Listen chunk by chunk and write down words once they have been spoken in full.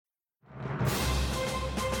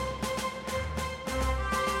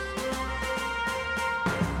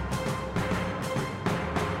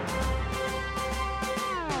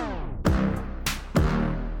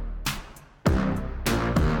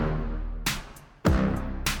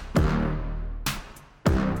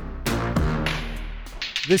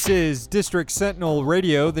This is District Sentinel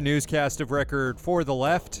Radio, the newscast of record for the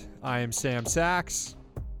left. I am Sam Sachs.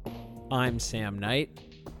 I'm Sam Knight.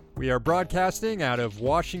 We are broadcasting out of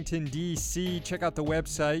Washington, D.C. Check out the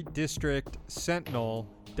website,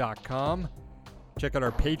 districtsentinel.com. Check out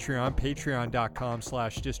our Patreon,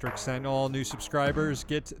 patreon.com/District Sentinel. All new subscribers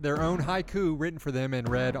get their own haiku written for them and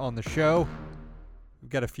read on the show.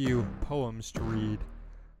 We've got a few poems to read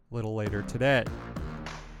a little later today.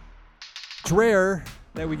 It's rare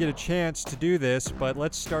that we get a chance to do this, but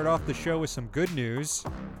let's start off the show with some good news.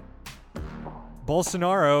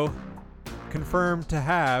 Bolsonaro confirmed to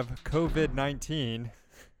have COVID-19.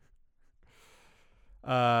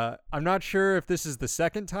 I'm not sure if this is the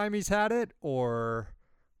second time he's had it or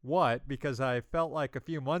what, because I felt like a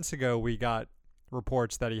few months ago we got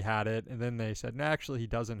reports that he had it, and then they said, no, actually he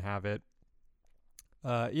doesn't have it.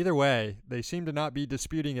 Either way, they seem to not be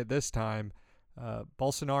disputing it this time.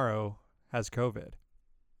 Bolsonaro has COVID.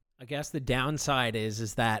 I guess the downside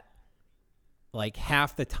is that like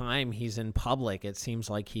half the time he's in public, it seems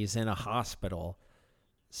like he's in a hospital.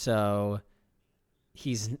 So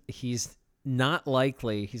he's not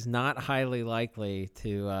highly likely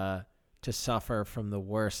to suffer from the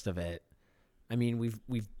worst of it. I mean,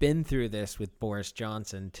 we've been through this with Boris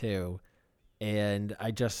Johnson too, and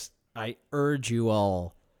I urge you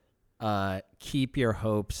all, keep your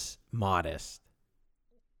hopes modest.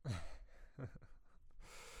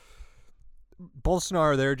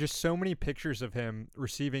 Bolsonaro, there are just so many pictures of him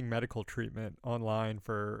receiving medical treatment online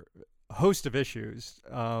for a host of issues.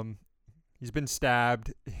 He's been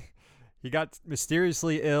stabbed. He got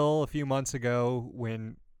mysteriously ill a few months ago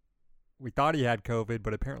when we thought he had COVID,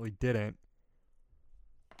 but apparently didn't.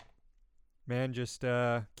 Man just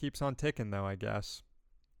keeps on ticking, though, I guess.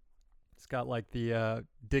 It's got like the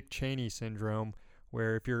Dick Cheney syndrome,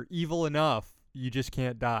 where if you're evil enough, you just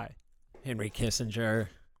can't die. Henry Kissinger.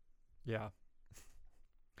 Yeah.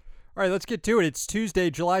 All right, let's get to it. It's Tuesday,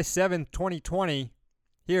 July 7th, 2020.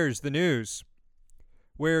 Here's the news.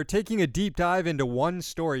 We're taking a deep dive into one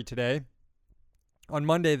story today. On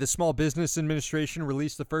Monday, the Small Business Administration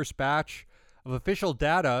released the first batch of official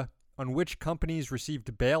data on which companies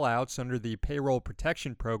received bailouts under the Payroll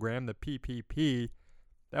Protection Program, the PPP.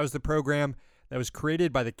 That was the program that was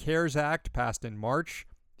created by the CARES Act, passed in March.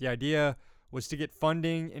 The idea was to get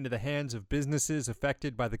funding into the hands of businesses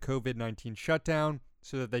affected by the COVID-19 shutdown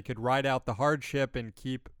so that they could ride out the hardship and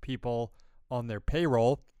keep people on their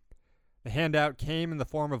payroll. The handout came in the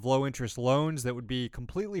form of low-interest loans that would be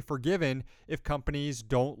completely forgiven if companies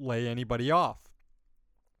don't lay anybody off.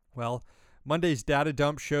 Well, Monday's data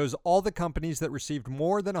dump shows all the companies that received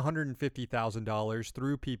more than $150,000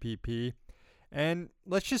 through PPP. And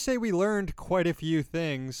let's just say we learned quite a few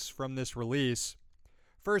things from this release.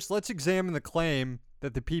 First, let's examine the claim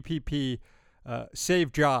that the PPP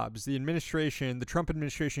saved jobs. The Trump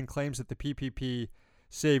administration claims that the PPP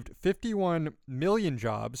saved 51 million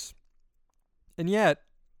jobs. And yet,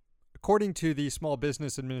 according to the Small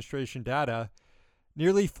Business Administration data,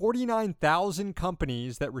 nearly 49,000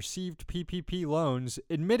 companies that received PPP loans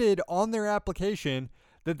admitted on their application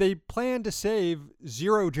that they plan to save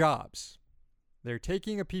 0 jobs. They're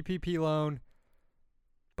taking a PPP loan,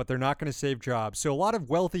 but they're not going to save jobs. So a lot of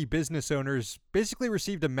wealthy business owners basically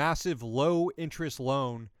received a massive low-interest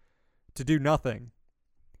loan to do nothing.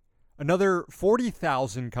 Another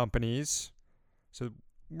 40,000 companies, so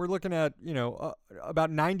we're looking at, about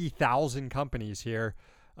 90,000 companies here,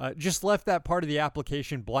 just left that part of the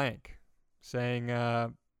application blank, saying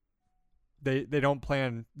they don't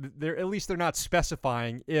plan, at least they're not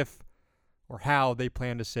specifying if or how they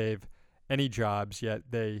plan to save any jobs, yet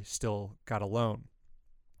they still got a loan.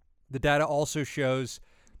 The data also shows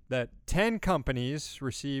that 10 companies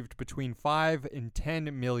received between $5 and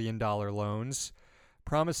 $10 million loans,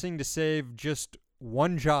 promising to save just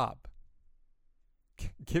one job.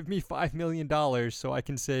 Give me $5 million so I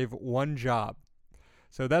can save one job.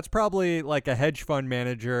 So that's probably like a hedge fund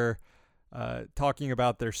manager talking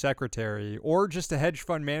about their secretary, or just a hedge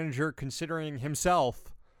fund manager considering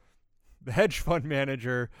himself, the hedge fund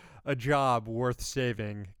manager, a job worth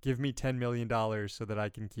saving. Give me $10 million so that I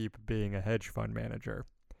can keep being a hedge fund manager.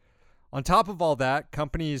 On top of all that,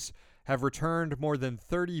 companies have returned more than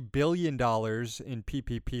 $30 billion in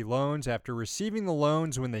PPP loans after receiving the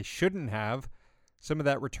loans when they shouldn't have. Some of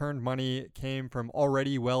that returned money came from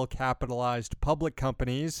already well-capitalized public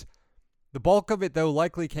companies. The bulk of it, though,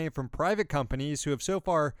 likely came from private companies who have so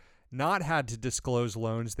far not had to disclose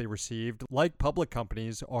loans they received, like public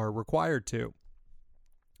companies are required to.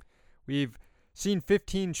 We've seen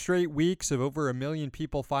 15 straight weeks of over 1 million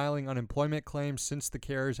people filing unemployment claims since the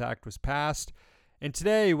CARES Act was passed, And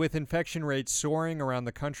today, with infection rates soaring around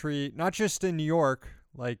the country, not just in New York,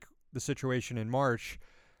 like the situation in March,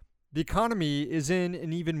 the economy is in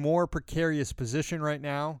an even more precarious position right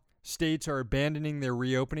now. States are abandoning their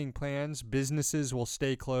reopening plans. Businesses will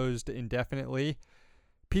stay closed indefinitely.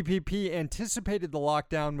 PPP anticipated the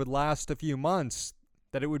lockdown would last a few months,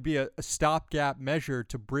 that it would be a stopgap measure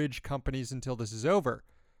to bridge companies until this is over.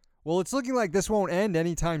 Well, it's looking like this won't end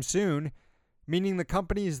anytime soon, meaning the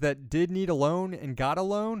companies that did need a loan and got a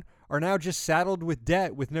loan are now just saddled with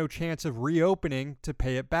debt with no chance of reopening to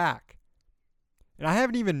pay it back. And I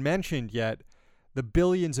haven't even mentioned yet the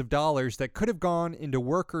billions of dollars that could have gone into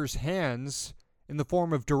workers' hands in the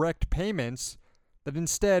form of direct payments that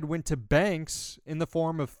instead went to banks in the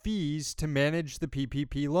form of fees to manage the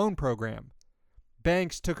PPP loan program.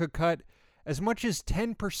 Banks took a cut as much as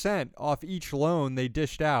 10% off each loan they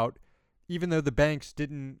dished out, even though the banks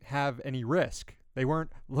didn't have any risk. They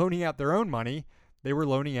weren't loaning out their own money, they were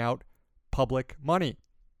loaning out public money.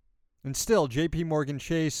 And still, JP Morgan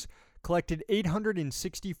Chase collected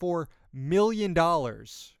 $864 million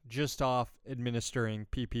just off administering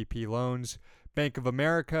PPP loans. Bank of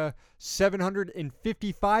America,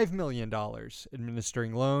 $755 million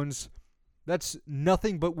administering loans. That's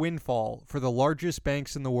nothing but windfall for the largest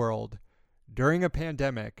banks in the world during a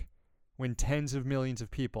pandemic when tens of millions of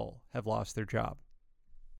people have lost their job.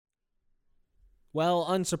 Well,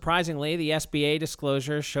 unsurprisingly, the SBA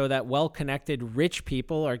disclosures show that well-connected rich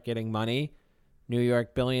people are getting money. New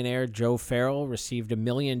York billionaire Joe Farrell received $1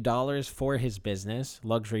 million for his business,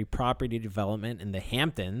 luxury property development in the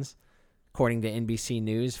Hamptons. According to NBC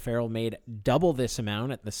News, Farrell made double this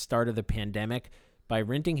amount at the start of the pandemic by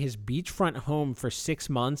renting his beachfront home for 6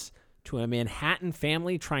 months to a Manhattan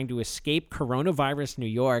family trying to escape coronavirus New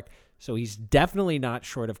York, so he's definitely not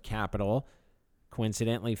short of capital.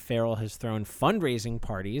 Coincidentally, Farrell has thrown fundraising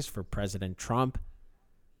parties for President Trump.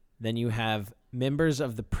 Then you have members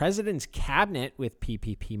of the president's cabinet with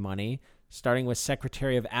PPP money, starting with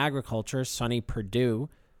Secretary of Agriculture Sonny Perdue.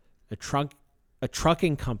 A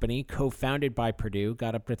trucking company co-founded by Perdue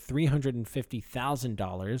got up to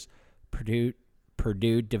 $350,000.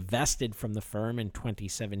 Perdue divested from the firm in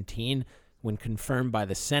 2017 when confirmed by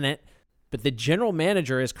the Senate. But the general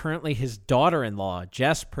manager is currently his daughter-in-law,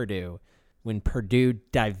 Jess Perdue. When Perdue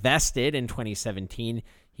divested in 2017,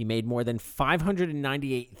 he made more than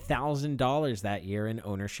 $598,000 that year in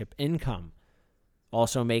ownership income.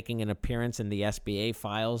 Also making an appearance in the SBA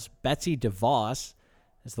files, Betsy DeVos.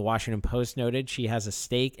 As the Washington Post noted, she has a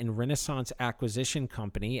stake in Renaissance Acquisition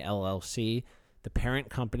Company, LLC, the parent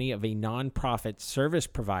company of a nonprofit service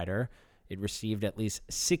provider. It received at least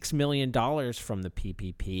 $6 million from the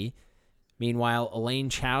PPP. Meanwhile, Elaine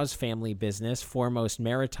Chao's family business, Foremost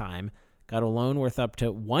Maritime, got a loan worth up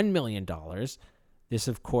to $1 million. This,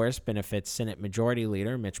 of course, benefits Senate Majority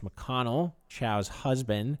Leader Mitch McConnell, Chao's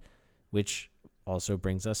husband, which also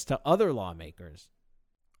brings us to other lawmakers.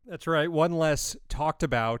 That's right. One less talked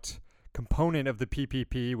about component of the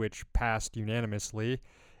PPP, which passed unanimously,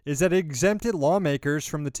 is that it exempted lawmakers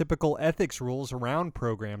from the typical ethics rules around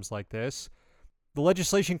programs like this. The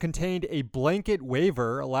legislation contained a blanket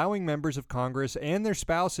waiver allowing members of Congress and their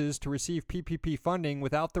spouses to receive PPP funding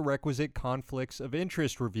without the requisite conflicts of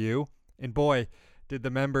interest review. And boy, did the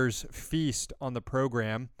members feast on the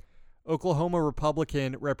program. Oklahoma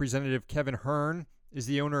Republican Representative Kevin Hern is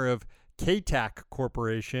the owner of KTAC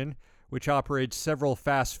Corporation, which operates several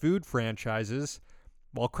fast food franchises.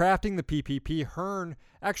 While crafting the PPP, Hern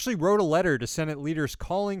actually wrote a letter to Senate leaders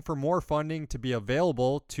calling for more funding to be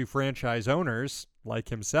available to franchise owners like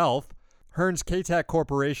himself. Hern's KTAC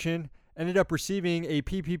Corporation ended up receiving a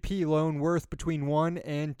PPP loan worth between $1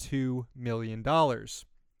 and $2 million.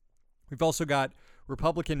 We've also got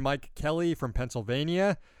Republican Mike Kelly from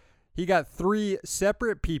Pennsylvania. He got 3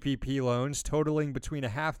 separate PPP loans totaling between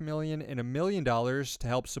 $500,000 and $1 million to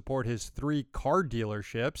help support his 3 car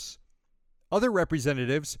dealerships. Other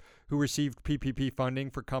representatives who received PPP funding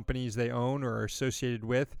for companies they own or are associated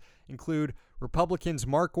with include Republicans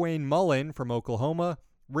Mark Wayne Mullen from Oklahoma,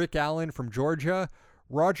 Rick Allen from Georgia,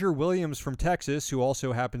 Roger Williams from Texas, who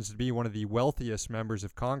also happens to be one of the wealthiest members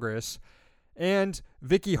of Congress, and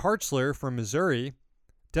Vicky Hartzler from Missouri.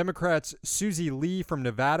 Democrats Susie Lee from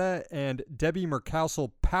Nevada and Debbie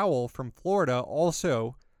Murkowski Powell from Florida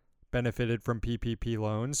also benefited from PPP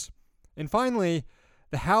loans. And finally,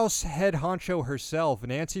 the House head honcho herself,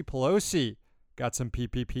 Nancy Pelosi, got some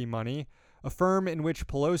PPP money. A firm in which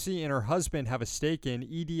Pelosi and her husband have a stake in,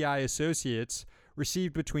 EDI Associates,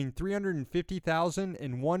 received between $350,000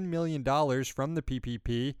 and $1 million from the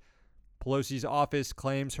PPP. Pelosi's office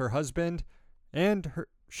claims her husband and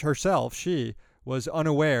herself, she, was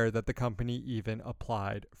unaware that the company even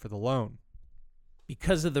applied for the loan.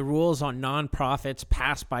 Because of the rules on nonprofits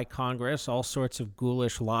passed by Congress, all sorts of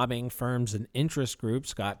ghoulish lobbying firms and interest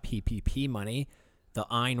groups got PPP money. The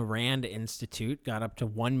Ayn Rand Institute got up to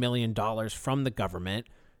 $1 million from the government,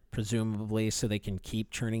 presumably so they can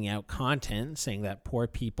keep churning out content saying that poor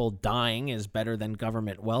people dying is better than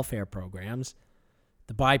government welfare programs.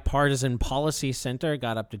 The Bipartisan Policy Center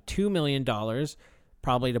got up to $2 million,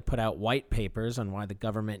 probably to put out white papers on why the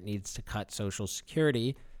government needs to cut Social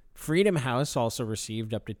Security. Freedom House also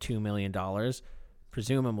received up to $2 million,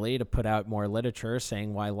 presumably to put out more literature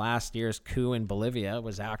saying why last year's coup in Bolivia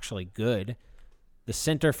was actually good. The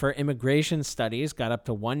Center for Immigration Studies got up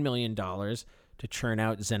to $1 million to churn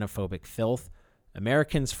out xenophobic filth.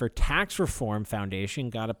 Americans for Tax Reform Foundation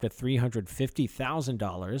got up to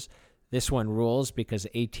 $350,000. This one rules because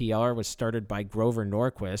ATR was started by Grover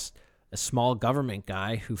Norquist, a small government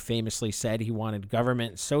guy who famously said he wanted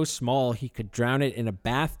government so small he could drown it in a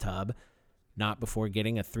bathtub, not before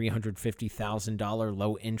getting a $350,000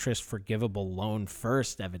 low-interest forgivable loan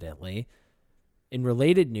first, evidently. In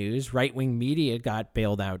related news, right-wing media got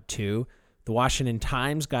bailed out too. The Washington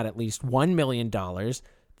Times got at least $1 million.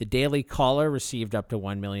 The Daily Caller received up to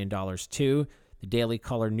 $1 million too. The Daily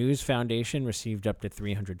Caller News Foundation received up to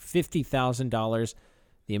 $350,000.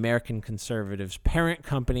 The American Conservatives' parent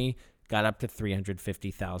company got up to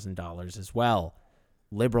 $350,000 as well.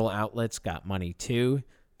 Liberal outlets got money too.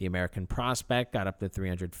 The American Prospect got up to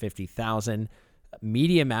 $350,000.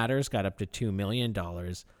 Media Matters got up to $2 million.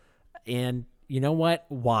 And you know what?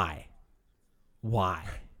 Why?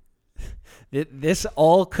 This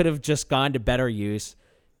all could have just gone to better use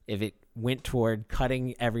if it went toward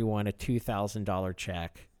cutting everyone a $2,000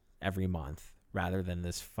 check every month rather than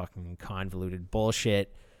this fucking convoluted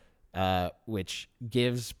bullshit, which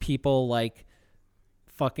gives people like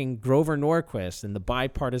fucking Grover Norquist and the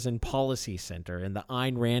Bipartisan Policy Center and the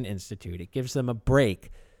Ayn Rand Institute, it gives them a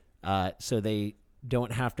break so they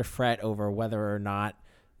don't have to fret over whether or not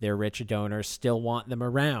their rich donors still want them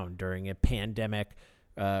around during a pandemic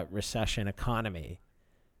recession economy.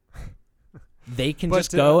 They can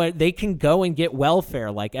just go. They can go and get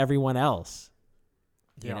welfare like everyone else.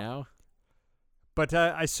 You know. But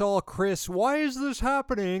I saw Chris, why is this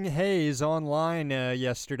happening? Hayes online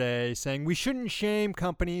yesterday saying we shouldn't shame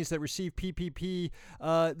companies that receive PPP.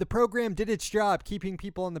 The program did its job keeping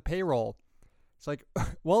people on the payroll. It's like,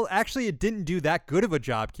 well, actually, it didn't do that good of a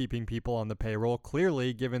job keeping people on the payroll,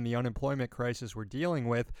 clearly, given the unemployment crisis we're dealing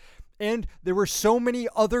with. And there were so many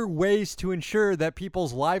other ways to ensure that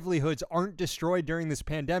people's livelihoods aren't destroyed during this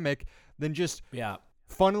pandemic than just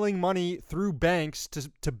funneling money through banks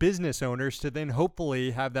to business owners to then hopefully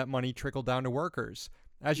have that money trickle down to workers.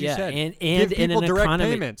 As you said, and give people in an direct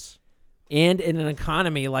economy, payments. And in an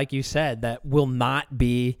economy, like you said, that will not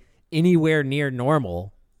be anywhere near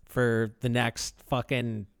normal for the next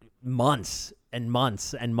fucking months and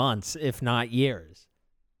months and months, if not years.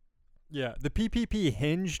 Yeah, the PPP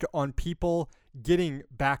hinged on people getting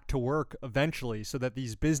back to work eventually so that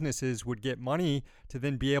these businesses would get money to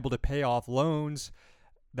then be able to pay off loans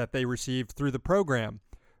that they received through the program.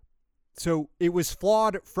 So it was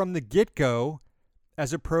flawed from the get-go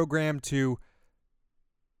as a program to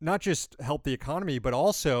not just help the economy, but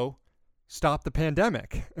also stop the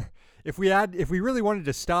pandemic. If we really wanted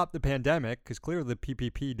to stop the pandemic, because clearly the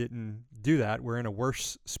PPP didn't do that, we're in a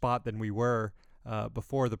worse spot than we were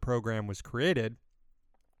before the program was created,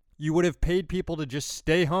 you would have paid people to just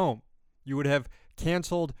stay home. You would have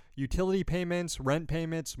canceled utility payments, rent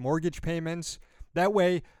payments, mortgage payments. That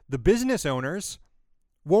way, the business owners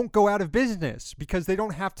won't go out of business because they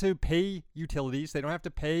don't have to pay utilities. They don't have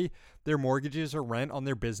to pay their mortgages or rent on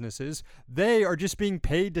their businesses. They are just being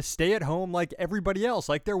paid to stay at home like everybody else,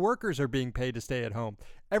 like their workers are being paid to stay at home.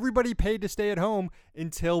 Everybody paid to stay at home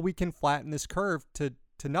until we can flatten this curve to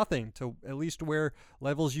nothing, to at least where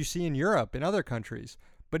levels you see in Europe and other countries.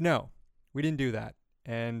 But no, we didn't do that.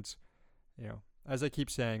 And, as I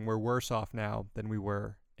keep saying, we're worse off now than we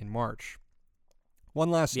were in March.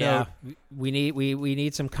 One last note. We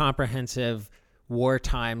need some comprehensive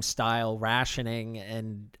wartime style rationing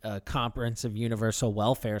and a comprehensive universal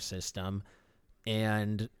welfare system.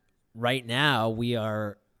 And right now we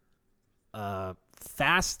are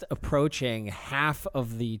fast approaching half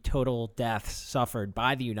of the total deaths suffered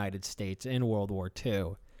by the United States in World War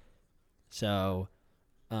II. So,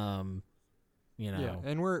 Yeah,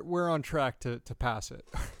 and we're on track to pass it.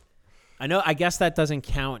 I know. I guess that doesn't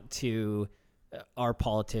count to our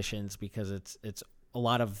politicians because it's a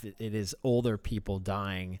lot of it is older people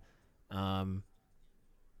dying, and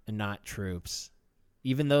not troops.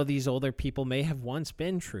 Even though these older people may have once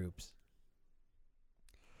been troops.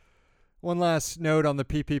 One last note on the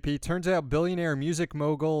PPP. Turns out billionaire music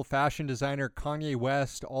mogul, fashion designer Kanye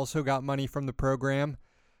West also got money from the program.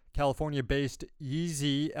 California-based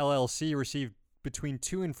Yeezy LLC received between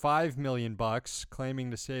 $2 and $5 million,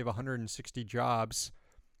 claiming to save 160 jobs.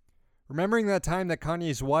 Remembering that time that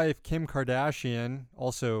Kanye's wife, Kim Kardashian,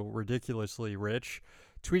 also ridiculously rich,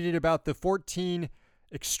 tweeted about the 14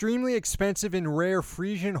 extremely expensive and rare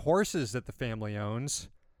Frisian horses that the family owns.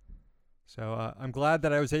 So I'm glad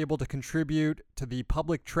that I was able to contribute to the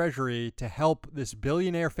public treasury to help this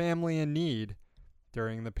billionaire family in need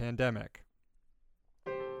during the pandemic.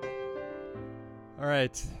 All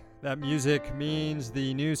right, that music means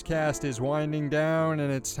the newscast is winding down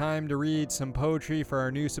and it's time to read some poetry for our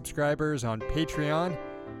new subscribers on Patreon.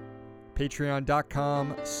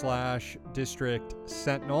 Patreon.com/District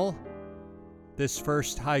Sentinel. This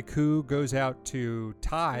first haiku goes out to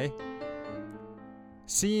Ty.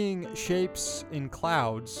 Seeing shapes in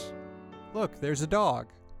clouds. Look, there's a dog.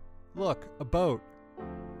 Look, a boat.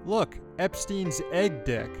 Look, Epstein's egg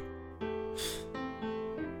dick.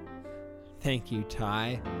 Thank you,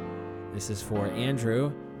 Ty. This is for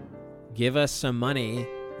Andrew. Give us some money.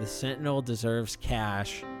 The Sentinel deserves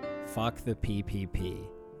cash. Fuck the PPP.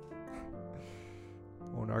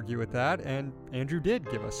 Won't argue with that. And Andrew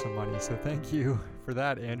did give us some money, so thank you for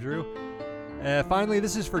that, Andrew. Finally,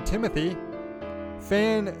 this is for Timothy.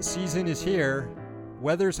 Fan season is here.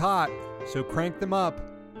 Weather's hot, so crank them up.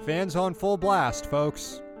 Fans on full blast,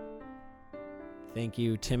 folks. Thank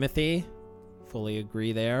you, Timothy. Fully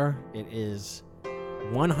agree there. It is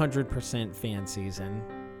 100% fan season.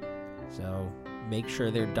 So make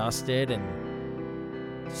sure they're dusted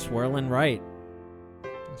and swirling right.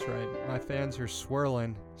 That's right. My fans are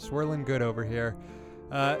swirling good over here.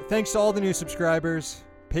 Thanks to all the new subscribers.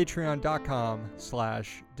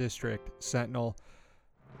 Patreon.com/District Sentinel.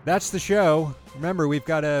 That's the show. Remember, we've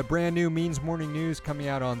got a brand new Means Morning News coming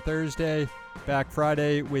out on Thursday. Back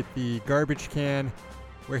Friday with the garbage can.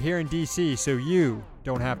 We're here in D.C., so you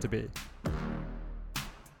don't have to be.